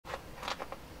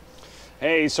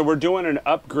Hey, so we're doing an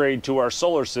upgrade to our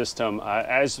solar system.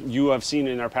 As you have seen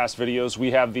in our past videos,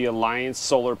 we have the Alliance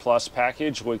Solar Plus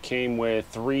package, which came with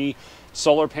 3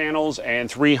 solar panels and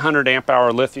 300 amp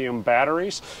hour lithium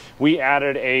batteries. We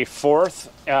added a 4th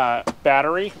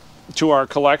battery to our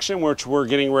collection, which we're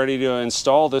getting ready to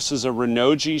install. This is a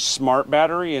Renogy Smart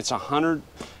Battery. It's 100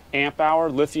 amp hour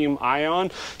lithium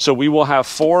ion, so we will have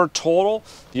 4 total.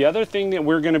 The other thing that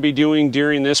we're going to be doing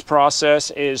during this process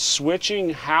is switching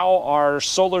how our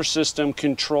solar system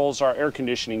controls our air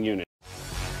conditioning unit.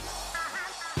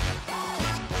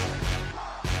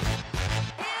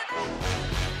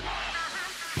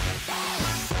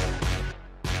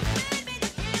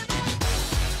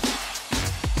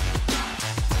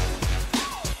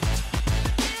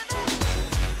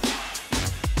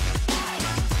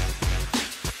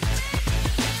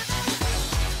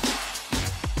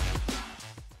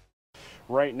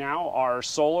 Right now, our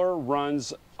solar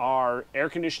runs our air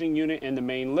conditioning unit in the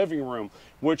main living room,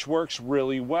 which works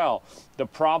really well. The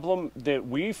problem that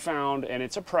we found, and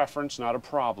it's a preference, not a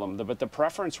problem, but the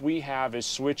preference we have is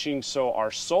switching so our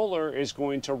solar is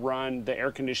going to run the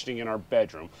air conditioning in our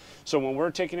bedroom. So when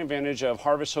we're taking advantage of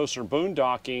harvest host or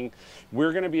boondocking,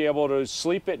 we're going to be able to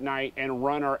sleep at night and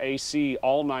run our AC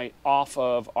all night off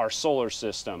of our solar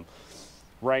system.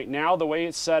 Right now, the way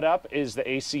it's set up is the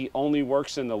AC only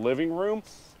works in the living room,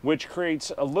 which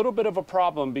creates a little bit of a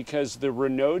problem because the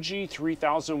Renogy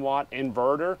 3000 watt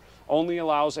inverter only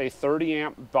allows a 30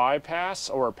 amp bypass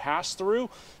or pass through.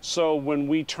 So when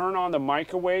we turn on the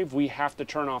microwave, we have to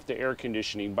turn off the air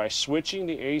conditioning. By switching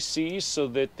the AC so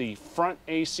that the front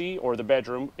AC or the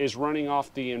bedroom is running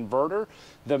off the inverter,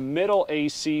 the middle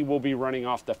AC will be running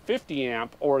off the 50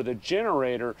 amp or the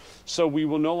generator, so we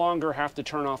will no longer have to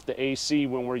turn off the AC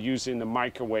when we're using the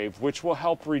microwave, which will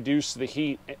help reduce the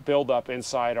heat buildup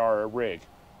inside our rig.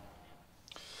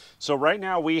 So right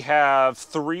now we have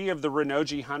 3 of the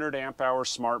Renogy 100 amp hour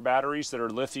smart batteries that are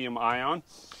lithium ion.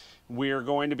 We're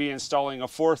going to be installing a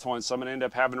 4th one, so I'm going to end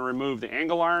up having to remove the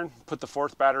angle iron, put the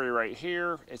 4th battery right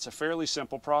here. It's a fairly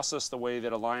simple process the way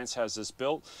that Alliance has this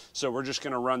built. So we're just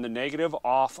going to run the negative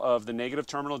off of the negative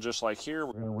terminal just like here.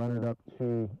 We're going to run it up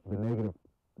to the negative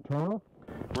terminal.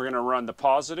 We're going to run the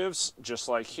positives just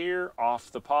like here,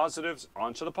 off the positives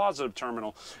onto the positive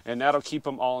terminal, and that'll keep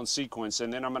them all in sequence.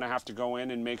 And then I'm going to have to go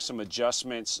in and make some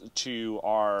adjustments to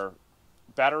our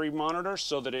battery monitor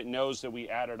so that it knows that we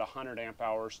added 100 amp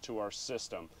hours to our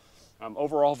system.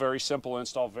 Overall, very simple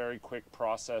install, very quick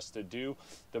process to do.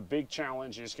 The big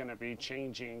challenge is going to be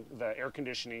changing the air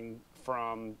conditioning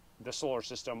from the solar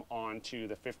system onto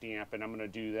the 50 amp, and I'm going to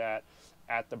do that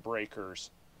at the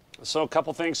breakers. So a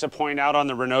couple things to point out on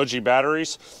the Renogy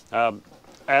batteries.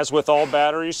 As with all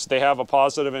batteries, they have a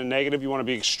positive and a negative. You want to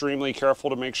be extremely careful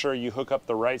to make sure you hook up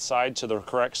the right side to the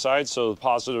correct side. So the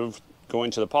positive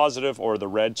going to the positive, or the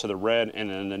red to the red, and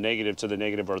then the negative to the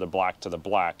negative, or the black to the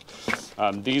black.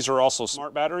 These are also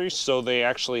smart batteries, so they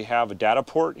actually have a data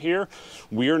port here.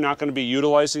 We are not going to be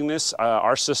utilizing this.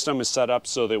 Our system is set up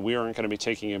so that we aren't going to be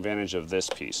taking advantage of this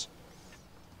piece.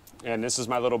 And this is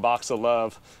my little box of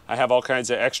love. I have all kinds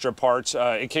of extra parts.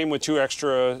 It came with 2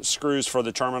 extra screws for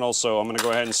the terminal, so I'm going to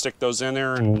go ahead and stick those in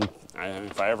there, and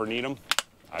if I ever need them,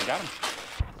 I got them.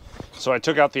 So I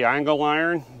took out the angle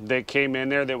iron that came in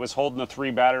there that was holding the 3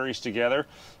 batteries together.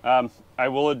 I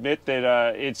will admit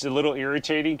that it's a little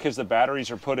irritating because the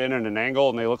batteries are put in at an angle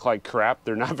and they look like crap.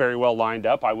 They're not very well lined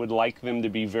up. I would like them to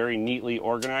be very neatly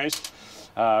organized,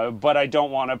 but I don't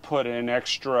want to put an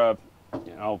extra,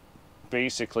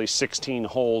 basically 16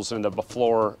 holes in the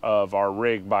floor of our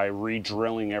rig by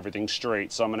re-drilling everything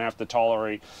straight. So I'm going to have to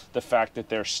tolerate the fact that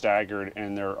they're staggered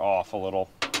and they're off a little.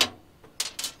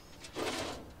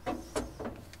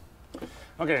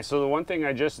 Okay, so the one thing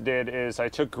I just did is I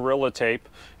took Gorilla Tape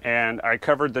and I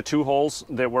covered the 2 holes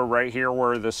that were right here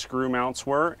where the screw mounts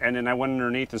were, and then I went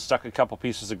underneath and stuck a couple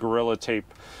pieces of Gorilla Tape.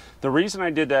 The reason I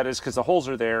did that is because the holes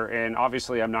are there, and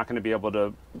obviously I'm not going to be able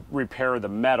to repair the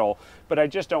metal, but I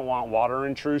just don't want water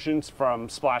intrusions from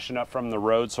splashing up from the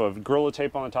road. So I have Gorilla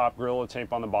Tape on the top, Gorilla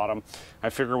Tape on the bottom.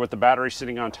 I figure with the battery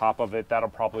sitting on top of it, that'll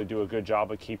probably do a good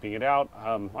job of keeping it out.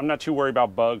 I'm not too worried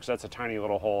about bugs. That's a tiny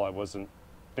little hole. I wasn't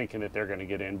thinking that they're going to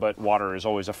get in, but water is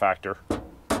always a factor.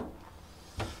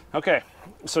 Okay,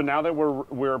 so now that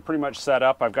we're pretty much set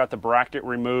up, I've got the bracket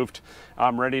removed,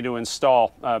 I'm ready to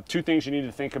install. 2 things you need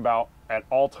to think about at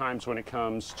all times when it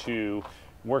comes to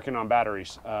working on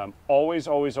batteries.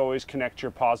 Always connect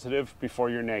your positive before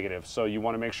your negative. So you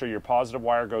want to make sure your positive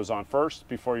wire goes on first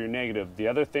before your negative. The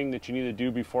other thing that you need to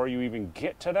do before you even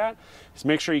get to that is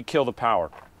make sure you kill the power.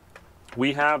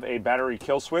 We have a battery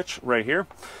kill switch right here.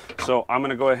 So I'm going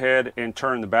to go ahead and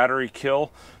turn the battery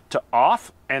kill to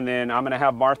off, and then I'm going to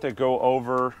have Martha go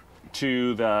over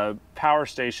to the power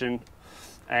station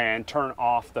and turn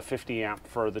off the 50 amp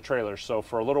for the trailer. So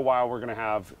for a little while we're going to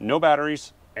have no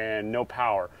batteries and no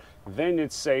power. Then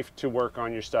it's safe to work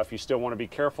on your stuff. You still want to be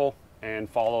careful and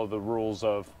follow the rules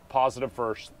of positive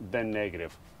first, then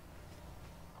negative.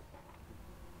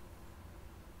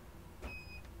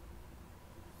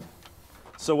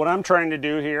 So what I'm trying to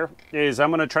do here is I'm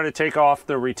going to try to take off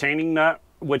the retaining nut,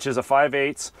 which is a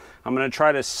 5/8. I'm going to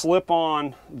try to slip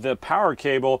on the power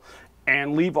cable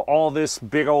and leave all this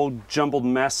big old jumbled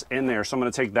mess in there. So I'm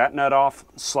going to take that nut off,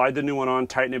 slide the new one on,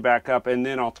 tighten it back up, and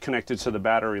then I'll connect it to the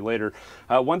battery later.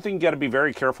 One thing you got to be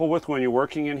very careful with when you're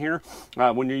working in here,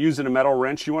 when you're using a metal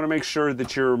wrench, you want to make sure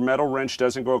that your metal wrench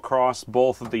doesn't go across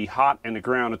both the hot and the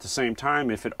ground at the same time.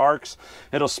 If it arcs,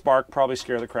 it'll spark, probably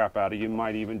scare the crap out of you. You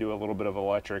might even do a little bit of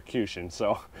electrocution.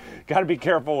 So got to be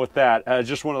careful with that.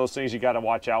 Just one of those things you got to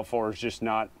watch out for, is just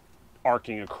not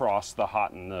arcing across the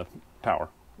hot and the power.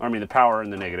 I mean the power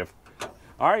and the negative.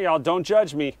 All right, y'all, don't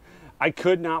judge me. I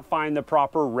could not find the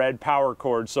proper red power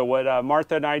cord. So what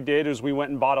Martha and I did is we went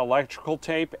and bought electrical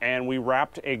tape, and we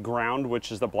wrapped a ground,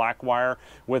 which is the black wire,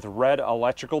 with red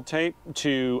electrical tape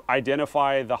to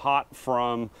identify the hot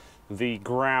from the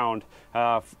ground.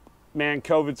 Man,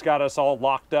 COVID's got us all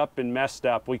locked up and messed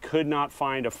up. We could not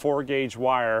find a 4-gauge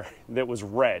wire that was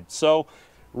red. So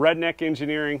Redneck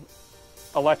Engineering,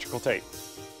 electrical tape.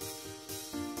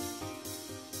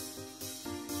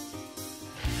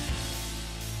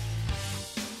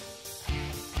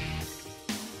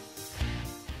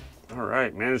 All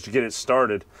right, managed to get it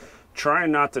started.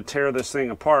 Trying not to tear this thing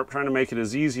apart, trying to make it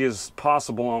as easy as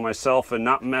possible on myself and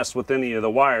not mess with any of the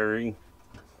wiring.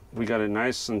 We got it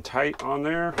nice and tight on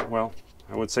there. Well,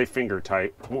 I would say finger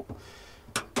tight.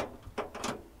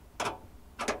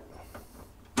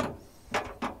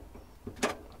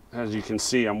 As you can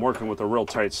see, I'm working with a real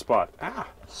tight spot. Ah,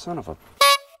 son of a...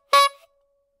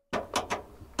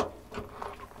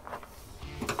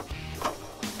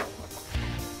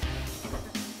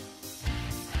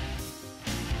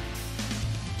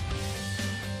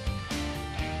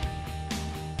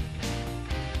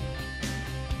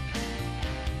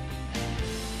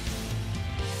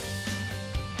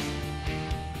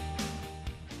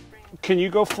 Can you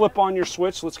go flip on your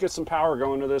switch? Let's get some power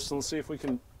going to this and let's see if we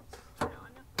can...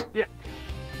 Yeah.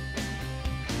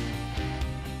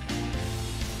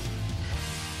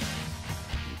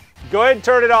 Go ahead and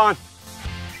turn it on.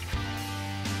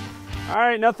 All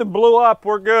right, nothing blew up.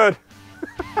 We're good.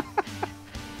 All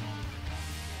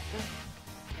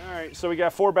right, so we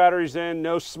got 4 batteries in,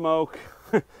 no smoke.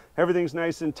 Everything's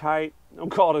nice and tight. I'm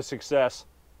calling it a success.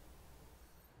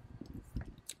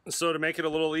 So to make it a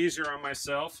little easier on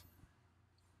myself,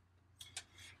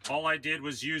 all I did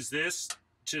was use this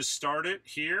to start it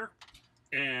here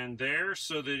and there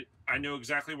so that I know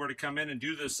exactly where to come in and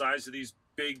do the size of these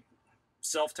big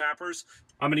self-tappers.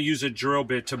 I'm going to use a drill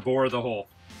bit to bore the hole.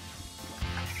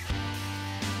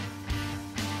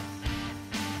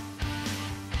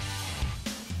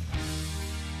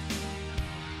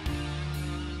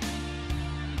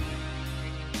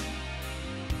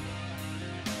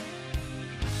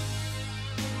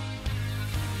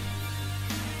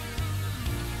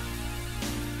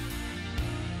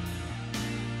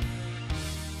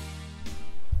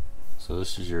 So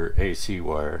this is your AC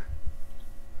wire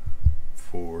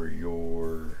for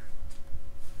your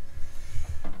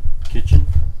kitchen.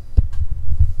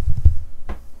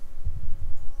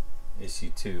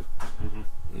 AC2.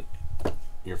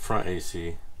 Your front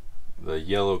AC, the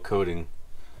yellow coating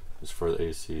is for the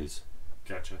ACs.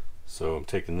 Gotcha. So I'm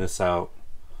taking this out,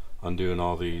 undoing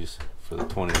all these for the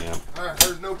 20 amp. Alright,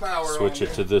 there's no power. Switch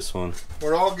it to this one.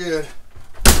 We're all good.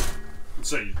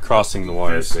 So you, crossing the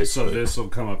wires, basically. So this will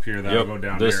come up here, that'll go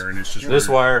down there, and it's just... This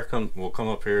wire will come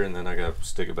up here, and then I gotta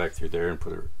stick it back through there and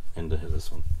put it into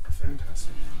this one.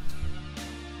 Fantastic.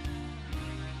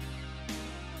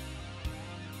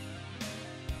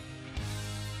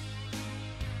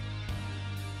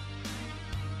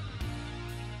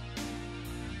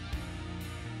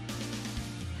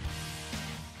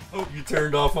 Hope you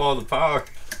turned off all the power.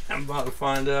 I'm about to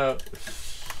find out.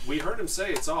 We heard him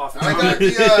say it's off. I got the,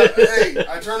 hey,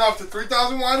 I turned off the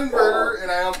 3,000 watt inverter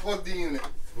and I unplugged the unit.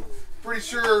 Pretty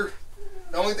sure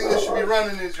the only thing that should be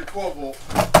running is your 12 volt.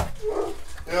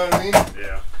 You know what I mean?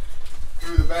 Yeah.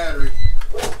 Through the battery.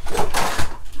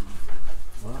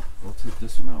 Well, we'll take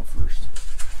this one out first.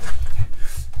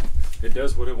 It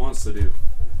does what it wants to do.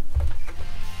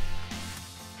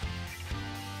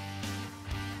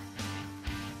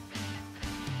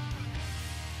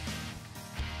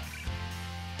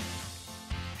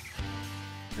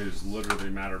 is literally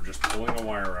a matter of just pulling a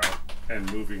wire out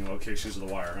and moving locations of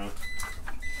the wire, huh?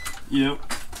 Yep.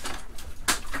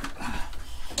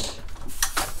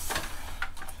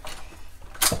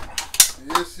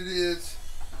 Yes, it is.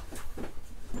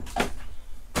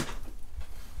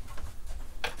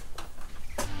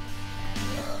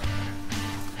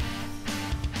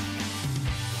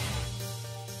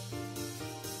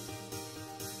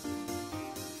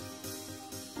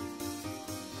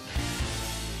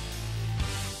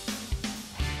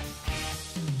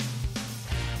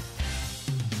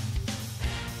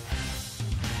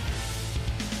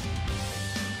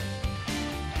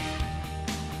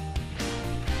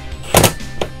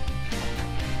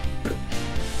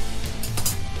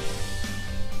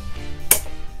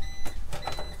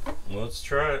 Let's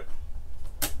try it.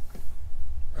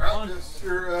 Alright, just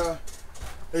your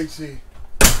AC.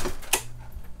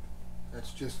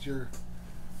 That's just your...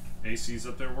 AC's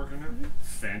up there working now?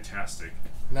 Fantastic.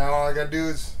 Now all I gotta do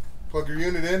is plug your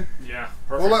unit in. Yeah,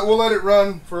 perfect. We'll let it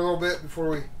run for a little bit before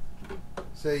we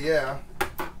say yeah.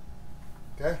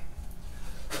 Okay.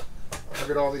 I'll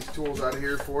get all these tools out of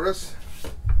here for us.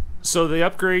 So the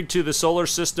upgrade to the solar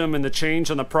system and the change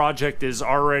on the project is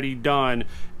already done.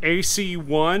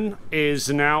 AC1 is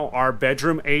now our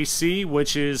bedroom AC,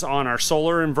 which is on our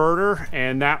solar inverter,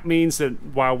 and that means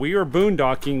that while we are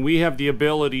boondocking, we have the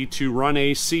ability to run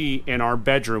AC in our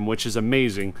bedroom, which is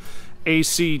amazing.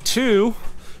 AC2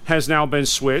 has now been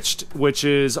switched, which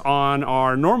is on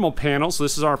our normal panels.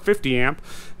 This is our 50 amp.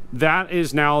 That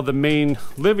is now the main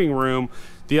living room.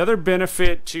 The other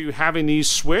benefit to having these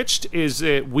switched is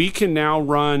that we can now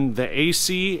run the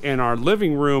AC in our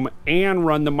living room and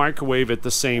run the microwave at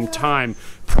the same time.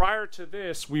 Prior to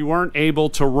this, we weren't able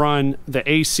to run the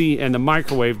AC and the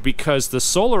microwave because the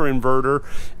solar inverter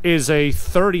is a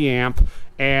 30 amp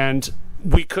and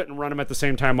we couldn't run them at the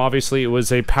same time. Obviously, it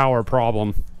was a power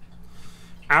problem.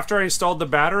 After I installed the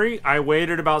battery, I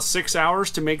waited about 6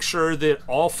 hours to make sure that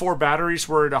all 4 batteries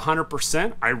were at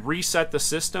 100%. I reset the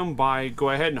system by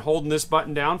go ahead and holding this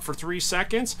button down for 3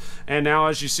 seconds. And now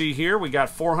as you see here, we got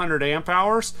 400 amp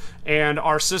hours and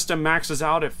our system maxes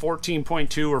out at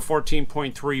 14.2 or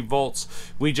 14.3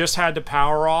 volts. We just had to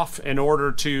power off in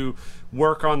order to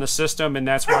work on the system, and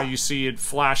that's why you see it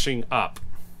flashing up.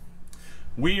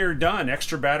 We are done.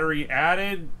 Extra battery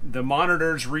added. The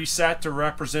monitors reset to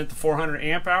represent the 400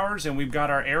 amp hours, and we've got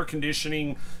our air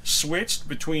conditioning switched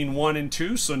between 1 and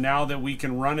 2, so now that we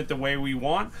can run it the way we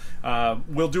want.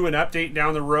 We'll do an update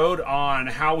down the road on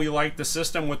how we like the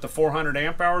system with the 400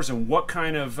 amp hours and what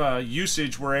kind of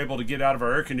usage we're able to get out of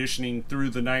our air conditioning through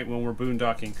the night when we're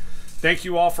boondocking. Thank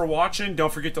you all for watching.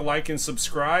 Don't forget to like and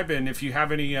subscribe. And if you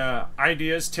have any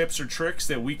ideas, tips, or tricks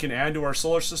that we can add to our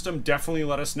solar system, definitely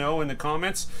let us know in the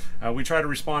comments. We try to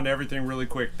respond to everything really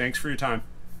quick. Thanks for your time.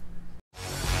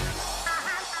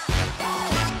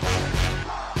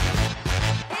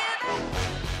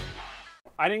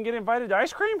 I didn't get invited to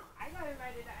ice cream? I got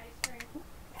invited to ice cream.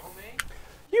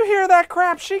 You hear that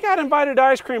crap? She got invited to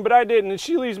ice cream, but I didn't, and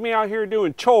she leaves me out here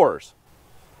doing chores.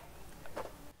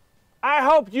 I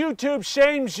hope YouTube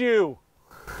shames you.